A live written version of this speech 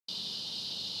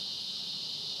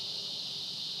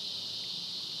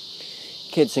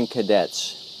Kids and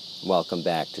cadets, welcome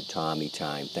back to Tommy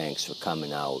Time. Thanks for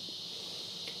coming out.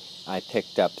 I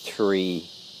picked up 3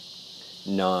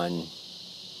 non-runners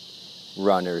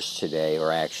today,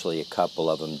 or actually a couple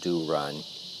of them do run.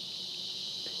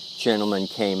 Gentleman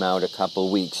came out a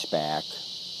couple weeks back,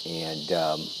 and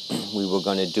we were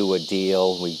going to do a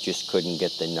deal. We just couldn't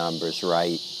get the numbers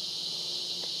right.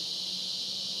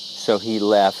 So he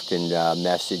left and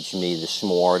messaged me this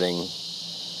morning.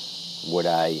 Would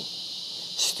I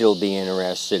still be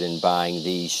interested in buying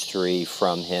these 3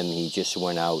 from him? He just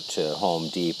went out to Home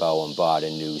Depot and bought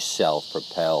a new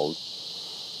self-propelled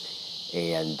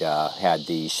and had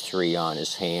these 3 on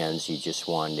his hands. He just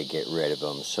wanted to get rid of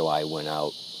them, so I went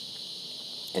out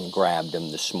and grabbed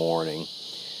them this morning.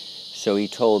 So he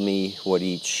told me what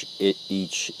each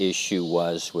issue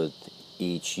was with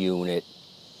each unit.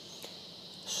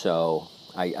 So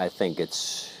I think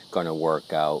it's going to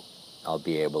work out. I'll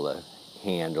be able to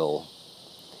handle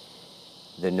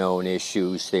the known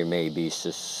issues. There may be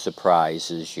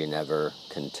surprises, you never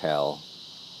can tell.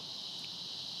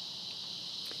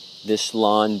 This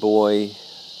lawn boy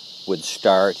would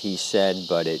start, he said,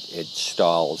 but it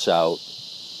stalls out.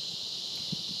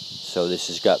 So this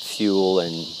has got fuel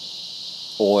and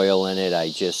oil in it. I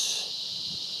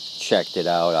just checked it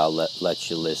out. I'll let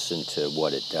you listen to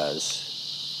what it does.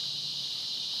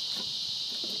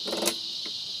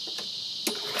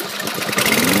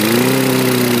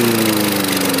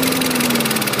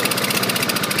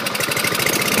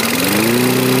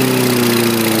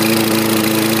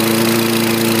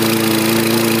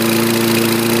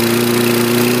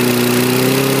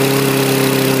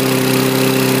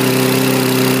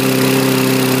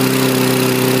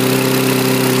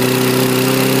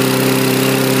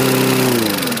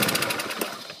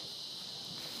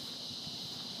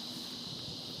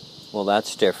 Well,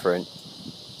 that's different.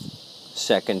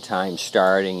 Second time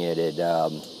starting it, it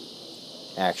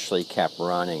actually kept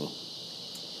running.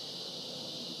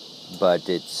 But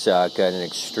it's got an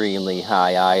extremely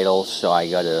high idle, so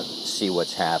I got to see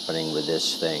what's happening with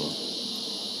this thing.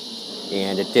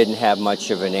 And it didn't have much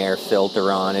of an air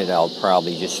filter on it. I'll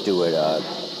probably just do it a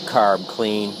carb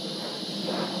clean.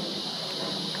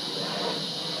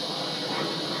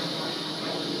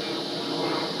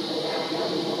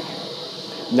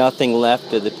 Nothing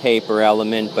left of the paper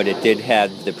element, but it did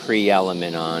have the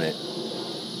pre-element on it.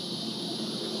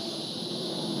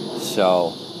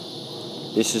 So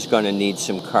this is going to need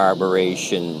some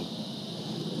carburation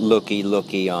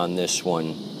looky on this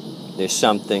one. There's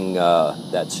something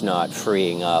that's not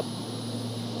freeing up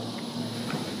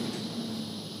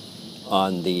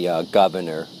on the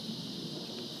governor.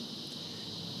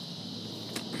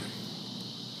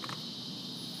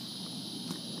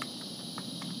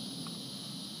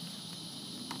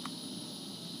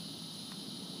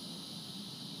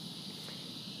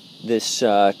 This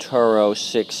Toro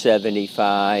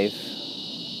 675,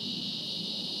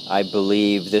 I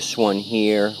believe this one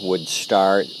here would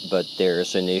start, but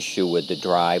there's an issue with the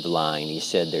drive line. He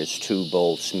said there's 2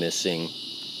 bolts missing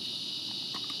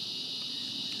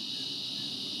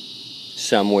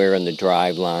somewhere in the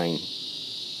drive line.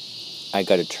 I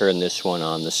got to turn this one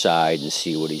on the side and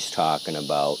see what he's talking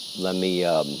about. Let me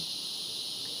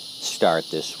start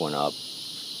this one up.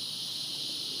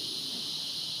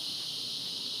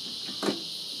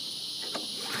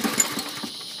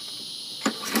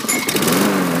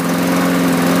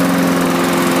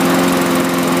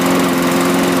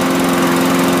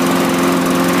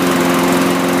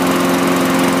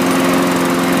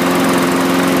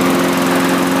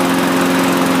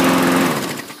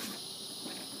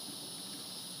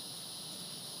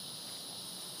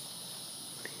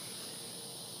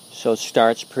 So it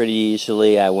starts pretty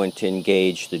easily. I went to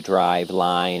engage the drive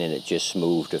line and it just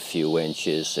moved a few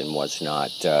inches and was not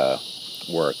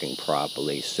working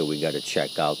properly. So we got to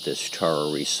check out this Toro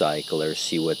Recycler,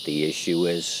 see what the issue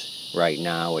is. Right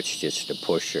now it's just a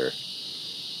pusher.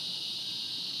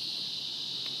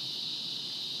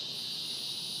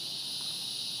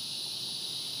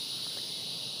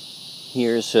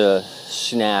 Here's a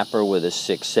snapper with a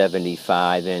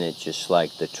 675 in it, just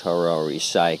like the Toro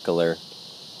Recycler.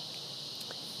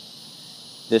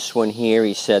 This one here,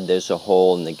 he said there's a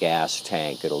hole in the gas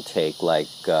tank. It'll take like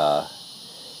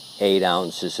 8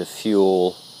 ounces of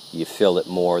fuel. You fill it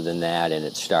more than that and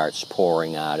it starts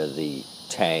pouring out of the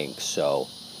tank. So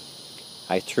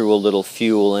I threw a little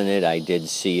fuel in it. I did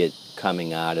see it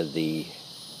coming out of the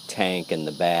tank in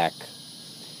the back.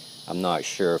 I'm not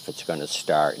sure if it's going to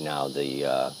start now.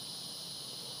 The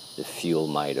fuel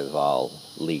might have all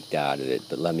leaked out of it,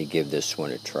 but let me give this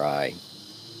one a try.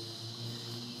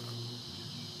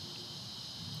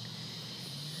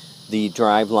 The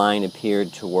drive line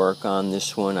appeared to work on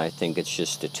this one. I think it's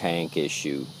just a tank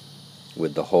issue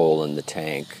with the hole in the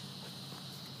tank.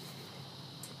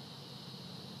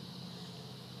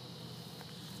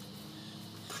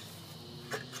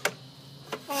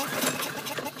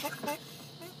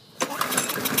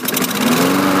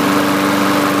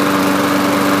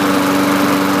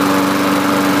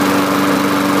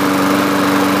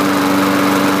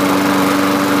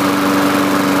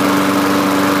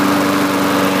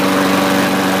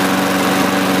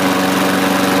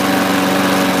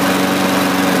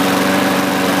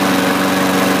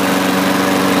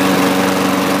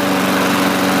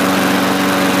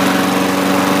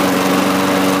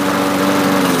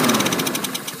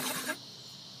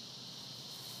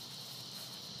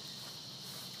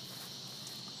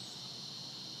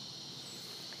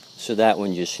 So that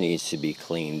one just needs to be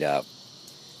cleaned up.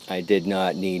 I did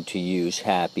not need to use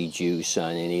happy juice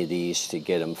on any of these to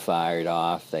get them fired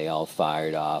off. They all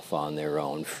fired off on their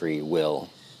own free will.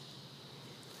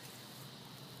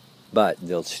 But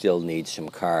they'll still need some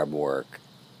carb work.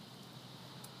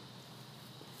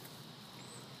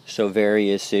 So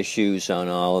various issues on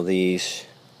all of these.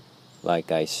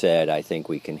 Like I said, I think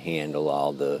we can handle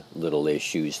all the little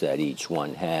issues that each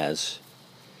one has.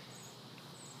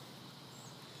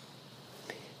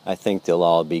 I think they'll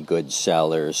all be good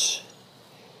sellers.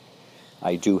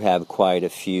 I do have quite a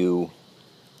few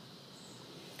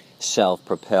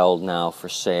self-propelled now for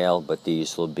sale, but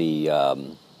these will be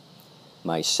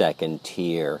my second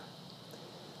tier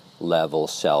level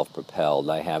self-propelled.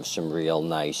 I have some real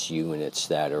nice units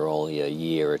that are only a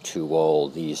year or two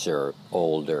old. These are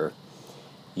older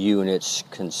units,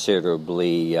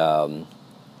 considerably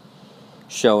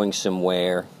showing some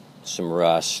wear, some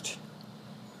rust.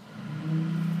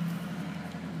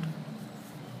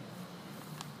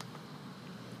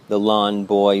 The Lawn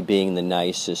Boy being the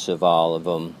nicest of all of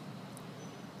them.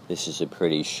 This is a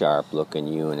pretty sharp looking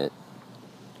unit.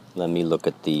 Let me look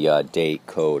at the date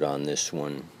code on this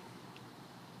one.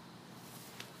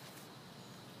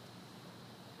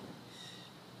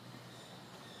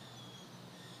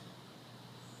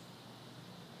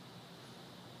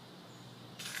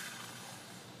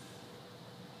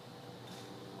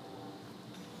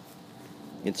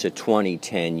 It's a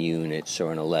 2010 unit, so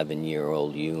an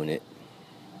 11-year-old unit.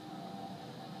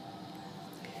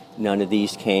 None of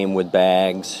these came with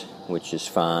bags, which is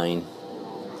fine.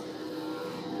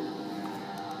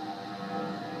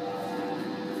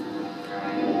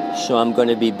 So I'm going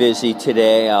to be busy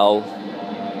today. I'll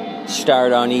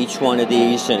start on each one of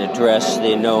these and address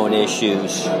the known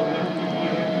issues.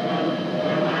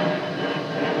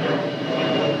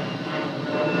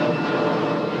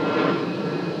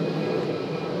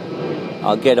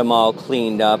 I'll get them all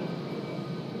cleaned up,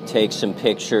 take some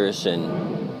pictures, and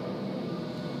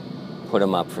put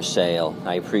them up for sale.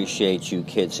 I appreciate you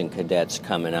kids and cadets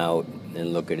coming out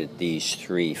and looking at these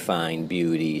three fine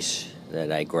beauties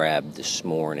that I grabbed this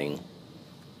morning.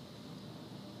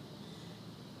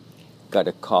 Got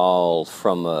a call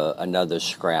from another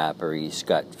scrapper. He's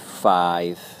got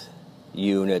 5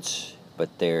 units,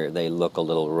 but they look a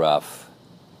little rough.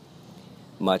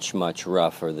 Much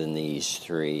rougher than these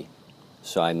 3.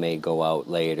 So I may go out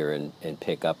later and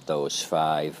pick up those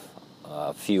 5.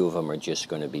 A few of them are just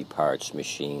going to be parts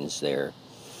machines. They're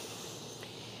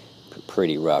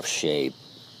pretty rough shape.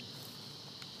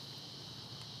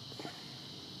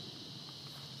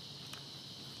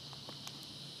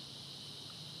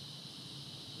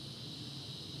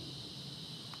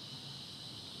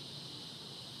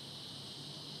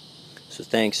 So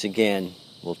thanks again.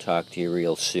 We'll talk to you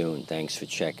real soon. Thanks for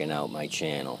checking out my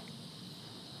channel.